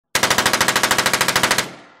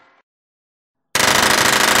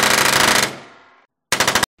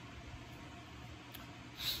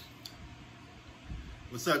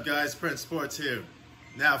What's up, guys? Prince Sports here.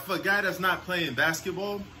 Now, for a guy that's not playing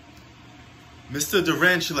basketball, Mr.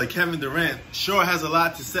 Durant, like Kevin Durant, sure has a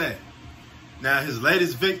lot to say. Now, his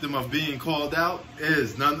latest victim of being called out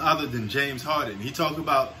is none other than James Harden. He talked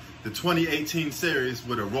about the 2018 series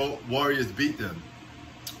where the Warriors beat the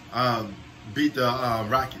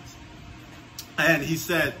Rockets. And he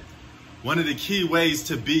said one of the key ways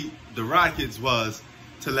to beat the Rockets was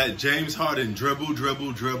to let James Harden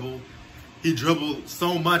dribble. He dribbled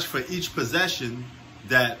so much for each possession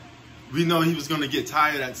that we know he was going to get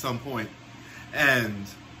tired at some point. And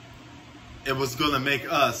it was going to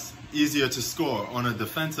make us easier to score on a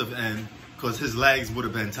defensive end because his legs would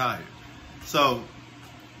have been tired. So,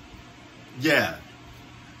 yeah,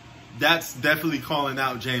 that's definitely calling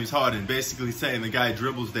out James Harden, basically saying the guy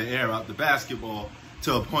dribbles the air out the basketball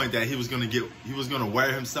to a point that he was going to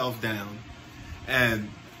wear himself down. And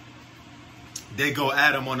they go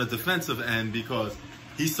at him on the defensive end because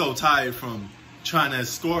he's so tired from trying to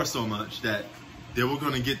score so much that they were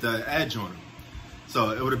going to get the edge on him.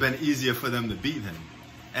 So it would have been easier for them to beat him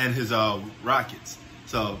and his Rockets.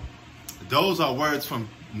 So those are words from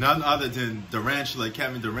none other than Durant,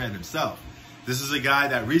 Kevin Durant himself. This is a guy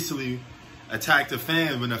that recently attacked a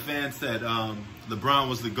fan when a fan said LeBron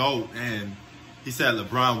was the GOAT, and he said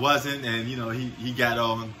LeBron wasn't, and he got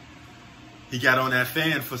on that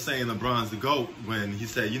fan for saying LeBron's the GOAT when he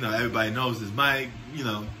said, everybody knows his mic,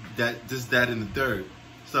 that, and the third.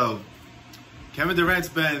 So Kevin Durant's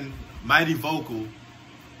been mighty vocal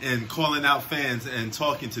in calling out fans and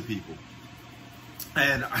talking to people.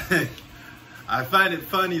 And I find it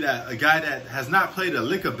funny that a guy that has not played a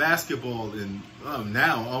lick of basketball in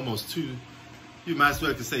now almost you might as well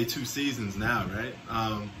have to say 2 seasons now, right?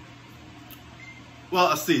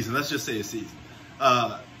 Well, a season, let's just say a season.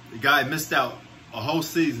 The guy missed out a whole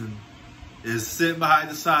season, is sitting behind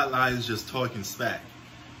the sidelines just talking smack.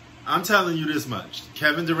 I'm telling you this much,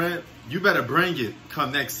 Kevin Durant, you better bring it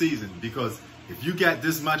come next season, because if you got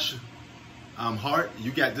this much heart,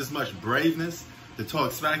 you got this much braveness to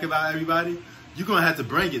talk smack about everybody, you're going to have to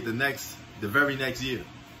bring it the very next year,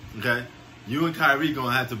 okay? You and Kyrie going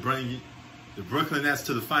to have to bring the Brooklyn Nets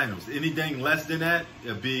to the finals. Anything less than that,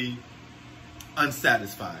 it'll be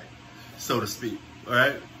unsatisfied, so to speak, all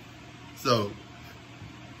right? So,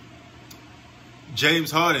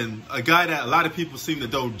 James Harden, a guy that a lot of people seem to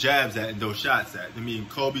throw jabs at and throw shots at. I mean,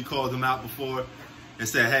 Kobe called him out before and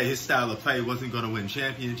said, hey, his style of play wasn't going to win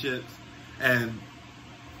championships. And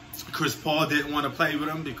Chris Paul didn't want to play with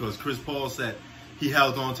him because Chris Paul said he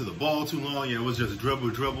held on to the ball too long and it was just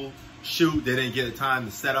dribble, shoot. They didn't get time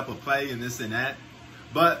to set up a play and this and that.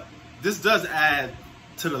 But this does add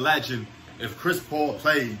to the legend. If Chris Paul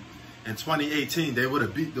played in 2018, they would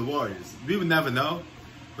have beat the Warriors. We would never know,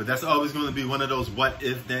 but that's always going to be one of those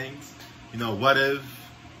what-if things. What if,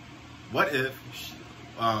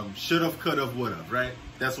 should have, could have, would have, right?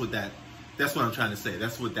 That's what I'm trying to say.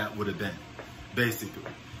 That's what that would have been, basically.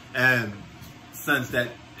 And since that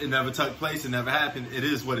it never took place, it never happened, it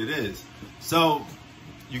is what it is. So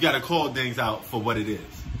you got to call things out for what it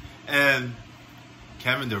is. And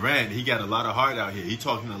Kevin Durant, he got a lot of heart out here. He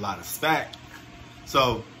talking a lot of smack.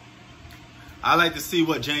 So I like to see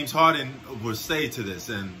what James Harden would say to this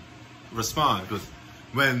and respond. Because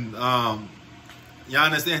when Giannis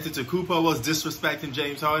Antetokounmpo was disrespecting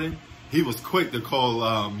James Harden, he was quick to call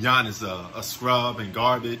Giannis a scrub and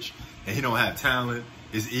garbage, and he don't have talent.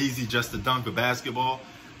 It's easy just to dunk a basketball.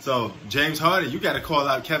 So James Harden, you got to call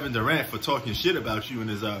out Kevin Durant for talking shit about you in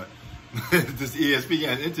his this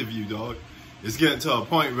ESPN interview, dog. It's getting to a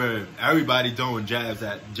point where everybody throwing jabs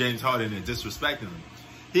at James Harden and disrespecting him.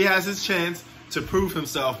 He has his chance to prove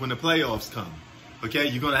himself when the playoffs come. Okay,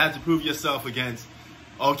 you're going to have to prove yourself against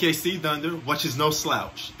OKC Thunder, which is no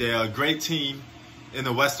slouch. They're a great team in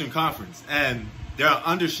the Western Conference. And they're an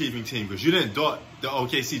underachieving team because you didn't thought the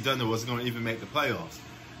OKC Thunder was going to even make the playoffs.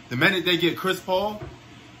 The minute they get Chris Paul,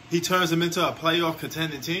 he turns them into a playoff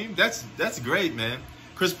contending team. That's great, man.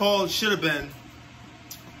 Chris Paul should have been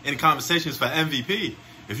in conversations for MVP.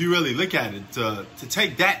 If you really look at it, to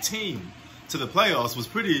take that team to the playoffs was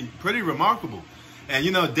pretty remarkable. And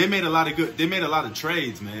they made a lot of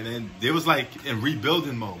trades, man, and they was like in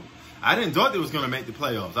rebuilding mode. I didn't thought they was going to make the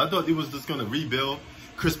playoffs. I thought they was just going to rebuild.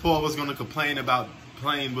 Chris Paul was going to complain about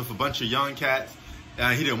playing with a bunch of young cats.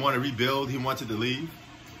 He didn't want to rebuild. He wanted to leave.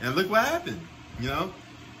 And look what happened.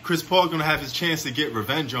 Chris Paul going to have his chance to get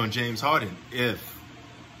revenge on James Harden if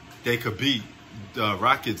they could beat the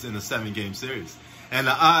Rockets in the 7-game series. And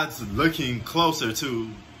the odds looking closer to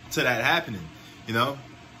that happening.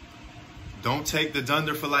 Don't take the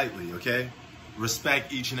Thunder for lightly, okay?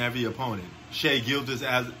 respect each and every opponent. Shai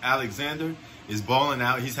Gilgeous-Alexander is balling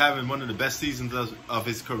out. He's having one of the best seasons of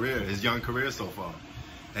his career, his young career so far.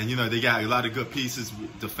 And, you know, they got a lot of good pieces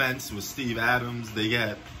with defense with Steve Adams. They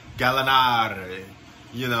got Gallinari.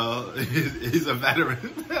 You know, he's a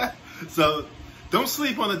veteran. So don't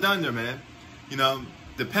sleep on the Thunder, man. You know,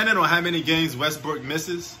 depending on how many games Westbrook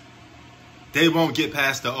misses, they won't get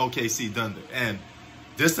past the OKC Thunder. And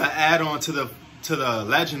just to add on to the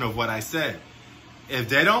legend of what I said, if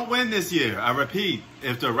they don't win this year, I repeat,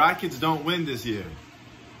 if the Rockets don't win this year,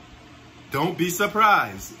 don't be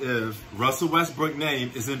surprised if Russell Westbrook's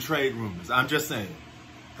name is in trade rumors. I'm just saying.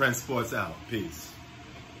 Prince Sports out. Peace.